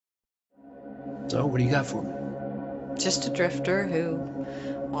So, what do you got for me? Just a drifter who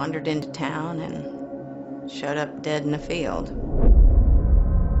wandered into town and showed up dead in a field.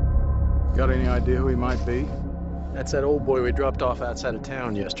 Got any idea who he might be? That's that old boy we dropped off outside of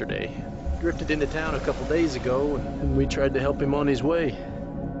town yesterday. Drifted into town a couple days ago, and we tried to help him on his way.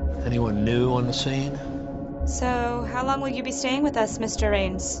 Anyone new on the scene? So, how long will you be staying with us, Mr.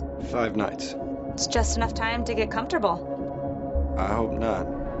 Raines? 5 nights. It's just enough time to get comfortable. I hope not.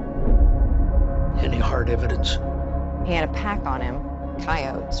 Any hard evidence? He had a pack on him.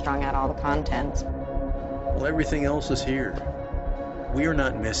 Coyote strung out all the contents. Well, everything else is here. We are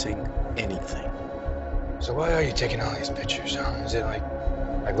not missing anything. So why are you taking all these pictures, huh? Is it like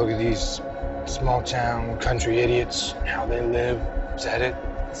look at these small town country idiots and how they live? Is that it?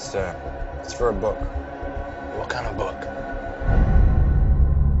 It's for a book. What kind of book?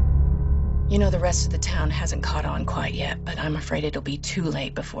 You know, the rest of the town hasn't caught on quite yet, but I'm afraid it'll be too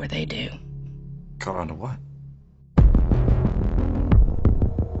late before they do. Caught on to what?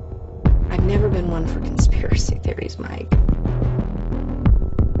 I've never been one for conspiracy theories, Mike.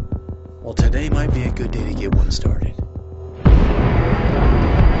 Well, today might be a good day to get one started.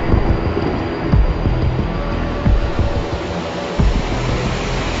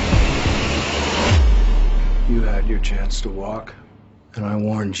 You had your chance to walk, and I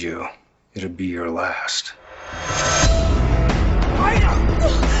warned you, it'd be your last.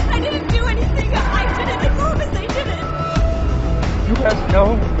 I didn't do anything! I didn't! I promise I didn't! You have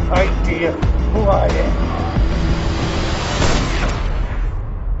no idea who I am.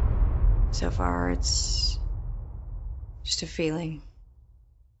 So far, it's just a feeling.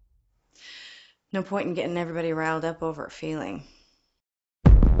 No point in getting everybody riled up over a feeling.